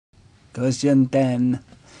Question 10.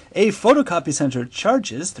 A photocopy center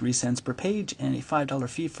charges 3 cents per page and a $5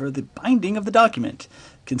 fee for the binding of the document.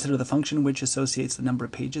 Consider the function which associates the number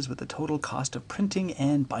of pages with the total cost of printing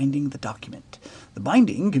and binding the document. The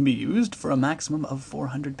binding can be used for a maximum of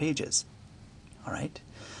 400 pages. All right.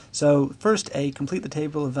 So first, complete the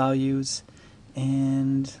table of values,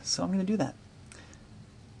 and so I'm going to do that.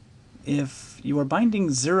 If you are binding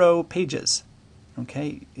 0 pages,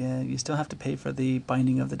 okay, you still have to pay for the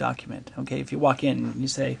binding of the document. Okay, if you walk in and you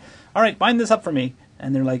say, all right, bind this up for me,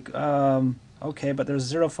 and they're like, okay, but there's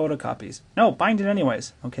 0 photocopies. No, bind it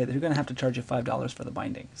anyways. Okay, they're going to have to charge you $5 for the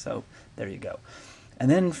binding. So there you go.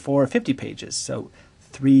 And then for 50 pages, so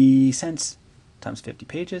 3 cents times 50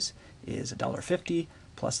 pages is $1.50,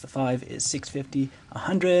 plus the 5 is $6.50.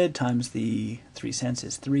 100 times the 3 cents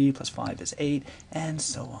is 3, plus 5 is 8, and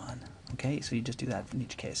so on. Okay, so you just do that in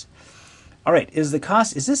each case. All right, is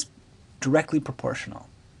this directly proportional?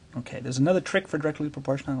 Okay, there's another trick for directly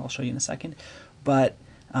proportional, and I'll show you in a second. But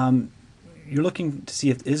you're looking to see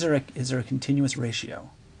if is there a continuous ratio,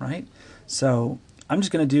 right? So I'm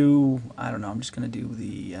just going to do, I don't know, I'm just going to do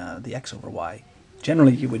the x over y.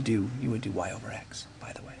 Generally, you would do y over x,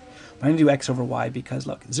 by the way. But I'm going to do x over y because,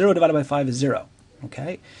 look, 0 divided by 5 is 0,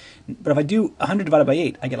 okay? But if I do 100 divided by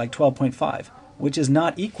 8, I get like 12.5, which is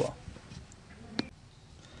not equal.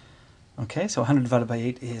 Okay, so 100 divided by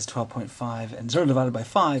 8 is 12.5, and 0 divided by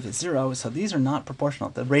 5 is 0, so these are not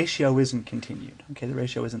proportional. The ratio isn't continued. Okay, the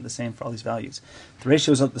ratio isn't the same for all these values. If the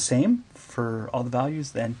ratio is the same for all the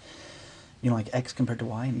values, then, like x compared to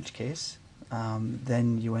y in each case,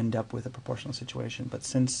 then you end up with a proportional situation. But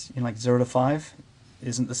since, like 0 to 5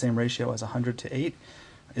 isn't the same ratio as 100 to 8,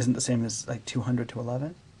 isn't the same as like 200 to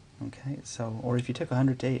 11, okay, so, or if you took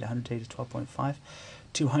 100 to 8, 100 to 8 is 12.5,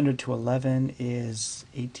 200 to 11 is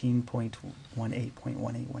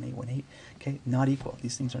 18.18.181818. Okay, not equal.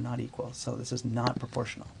 These things are not equal, so this is not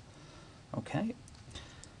proportional. Okay,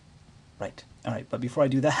 right. All right, but before I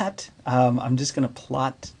do that, I'm just going to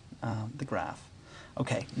plot the graph.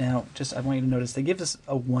 Okay, now I want you to notice they give us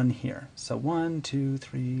a 1 here. So 1, 2,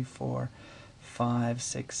 3, 4, 5,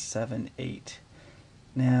 6, 7, 8.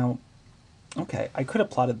 Now, okay, I could have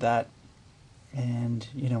plotted that. And,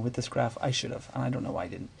 with this graph, I should have, and I don't know why I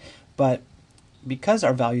didn't. But because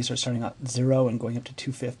our values are starting at 0 and going up to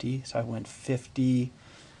 250, so I went 50,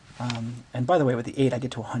 and by the way, with the 8, I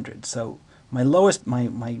get to 100. So my lowest,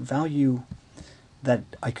 my value that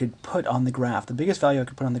I could put on the graph, the biggest value I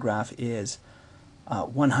could put on the graph is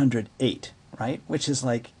 108, right? Which is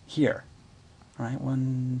like here, all right?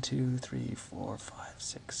 1, 2, 3, 4, 5,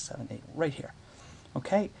 6, 7, 8, right here.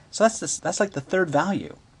 Okay, so that's like the third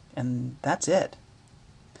value. And that's it.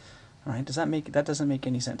 All right, that doesn't make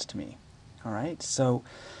any sense to me. All right, so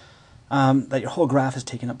that your whole graph is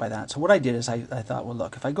taken up by that. So what I did is I thought, well,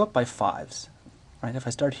 look, if I go up by 5s, right? If I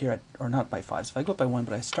start here or not by 5s, if I go up by 1,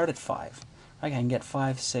 but I start at 5, I can get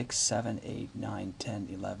 5, 6, 7, 8, 9, 10,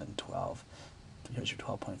 11, 12. Here's your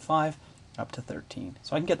 12.5 up to 13.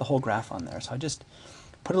 So I can get the whole graph on there. So I just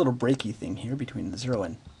put a little breaky thing here between the 0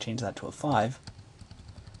 and change that to a 5.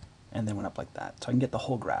 And then went up like that. So I can get the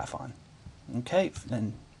whole graph on. Okay,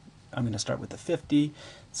 then I'm going to start with the 50.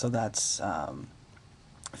 So that's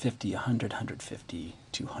 50, 100, 150,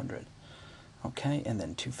 200. Okay, and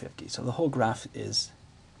then 250. So the whole graph is,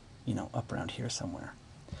 up around here somewhere.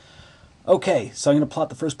 Okay, so I'm going to plot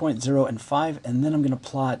the first point, 0 and 5, and then I'm going to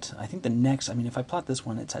plot, I think the next, if I plot this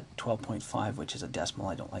one, it's at 12.5, which is a decimal.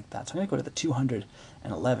 I don't like that. So I'm going to go to the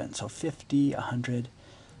 211. So 50, 100,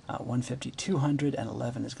 150, 200, and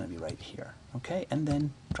 11 is going to be right here. Okay, and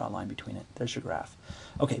then draw a line between it. There's your graph.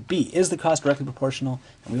 Okay, B, is the cost directly proportional?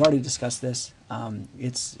 And we've already discussed this.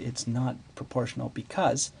 It's not proportional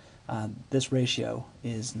because this ratio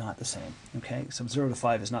is not the same. Okay, so 0 to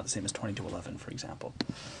 5 is not the same as 20 to 11, for example.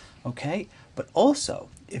 Okay, but also,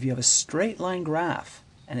 if you have a straight line graph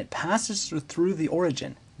and it passes through the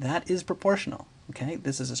origin, that is proportional. Okay,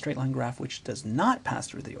 this is a straight line graph which does not pass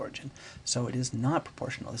through the origin, so it is not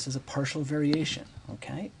proportional. This is a partial variation.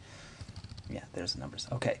 Okay, yeah, there's the numbers.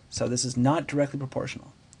 Okay, so this is not directly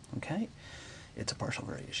proportional. Okay, it's a partial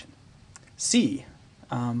variation. C,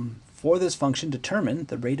 for this function, determine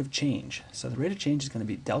the rate of change. So the rate of change is going to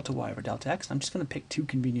be delta y over delta x. I'm just going to pick 2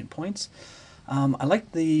 convenient points. I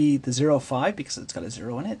like the 0.5 because it's got a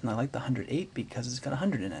 0 in it, and I like the 108 because it's got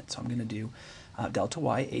 100 in it. So I'm going to do delta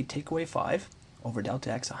y, 8 take away 5, over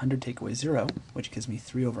delta x, 100 take away 0, which gives me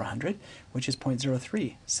 3 over 100, which is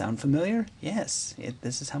 0.03. Sound familiar? Yes.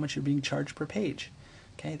 This is how much you're being charged per page.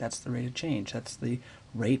 Okay, that's the rate of change. That's the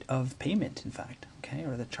rate of payment, in fact, okay,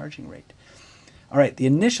 or the charging rate. All right, the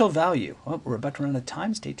initial value. Oh, we're about to run out of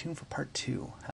time. Stay tuned for part 2.